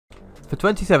For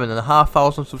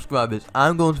 27,500 subscribers,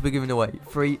 I'm going to be giving away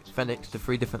 3 Fenix to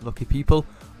 3 different lucky people.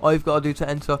 All you've got to do to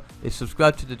enter is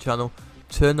subscribe to the channel,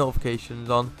 turn notifications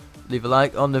on, leave a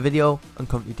like on the video, and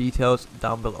comment your details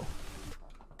down below.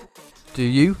 Do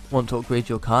you want to upgrade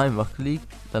your car in Rocket League?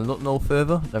 Then look no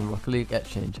further than Rocket League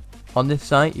Exchange. On this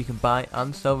site you can buy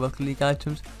and sell Rocket League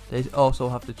items. They also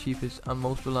have the cheapest and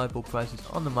most reliable prices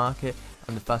on the market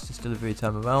and the fastest delivery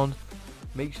time around.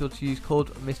 Make sure to use code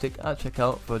MYSTIC at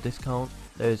checkout for a discount.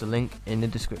 There is a link in the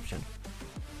description.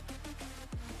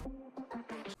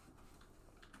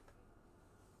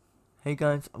 Hey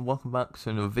guys, and welcome back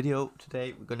to another video.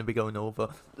 Today we're going to be going over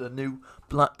the new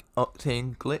Black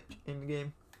Octane glitch in the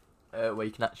game, where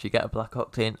you can actually get a Black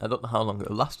Octane. I don't know how long it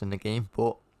will last in the game,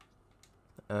 but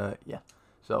yeah.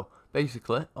 So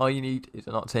basically all you need is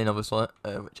an Octane, obviously,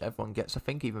 which everyone gets. I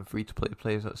think even free to play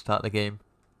players at the start of the game.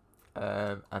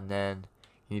 And then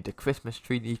you need a Christmas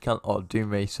tree decal or Dune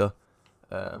racer.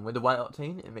 And with the white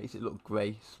Octane it makes it look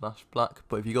grey / black,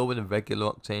 but if you go with a regular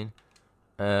Octane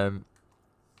and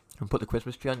put the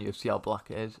Christmas tree on, you'll see how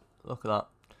black it is. Look at that,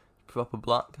 proper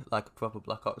black, like a proper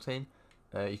Black Octane.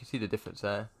 You can see the difference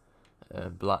there,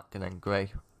 black and then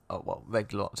grey. Oh well,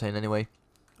 regular Octane anyway.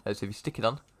 So if you stick it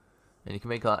on, and you can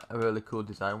make like a really cool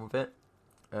design with it.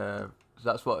 So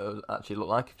that's what it would actually look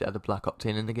like if they had a Black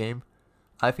Octane in the game.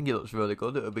 I think it looks really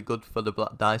good. It would be good for the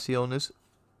Black Dicey owners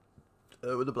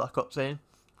with the Black Octane,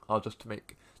 or just to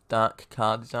make dark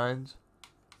car designs.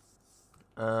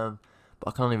 But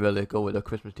I can only really go with a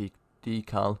Christmas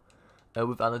decal.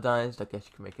 With anodized, I guess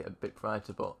you can make it a bit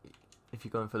brighter, but if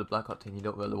you're going for the Black Octane, you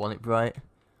don't really want it bright.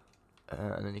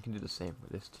 And then you can do the same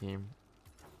with this team.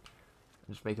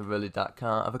 And just make a really dark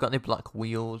car. Have I got any black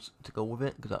wheels to go with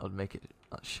it? Because that would make it,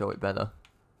 show it better.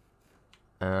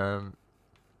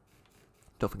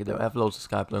 Don't forget that I have loads of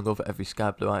sky blue. I go for every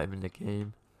sky blue item in the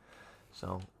game.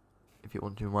 So if you're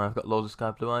wondering why I've got loads of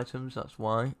sky blue items, that's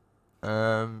why.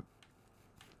 No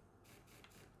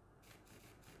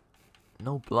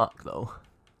black though.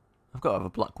 I've got to have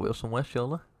a black wheel somewhere,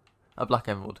 surely. A black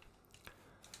emerald.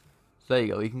 So there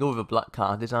you go. You can go with a black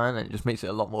car design, and it just makes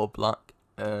it a lot more black.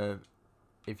 If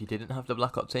you didn't have the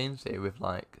Black Octane, say with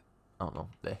like, I don't know,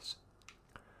 this.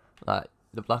 Like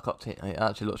the Black Octane, it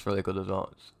actually looks really good as well.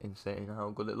 It's insane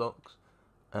how good it looks.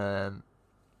 I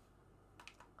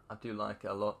do like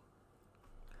it a lot.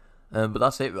 But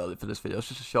that's it really for this video. It's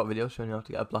just a short video showing you how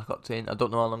to get a Black Octane. I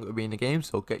don't know how long it will be in the game,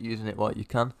 so get using it while you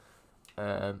can.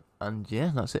 And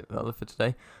yeah, that's it really for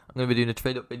today. I'm going to be doing a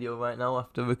trade up video right now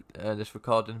after this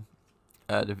recording.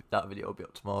 That video will be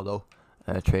up tomorrow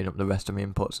though. Trading up the rest of my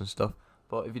inputs and stuff.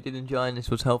 But if you did enjoy and this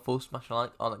was helpful, smash a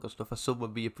like, all that good stuff. A sub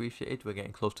would be appreciated. We're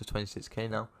getting close to 26k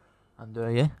now. And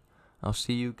yeah, I'll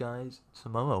see you guys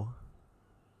tomorrow.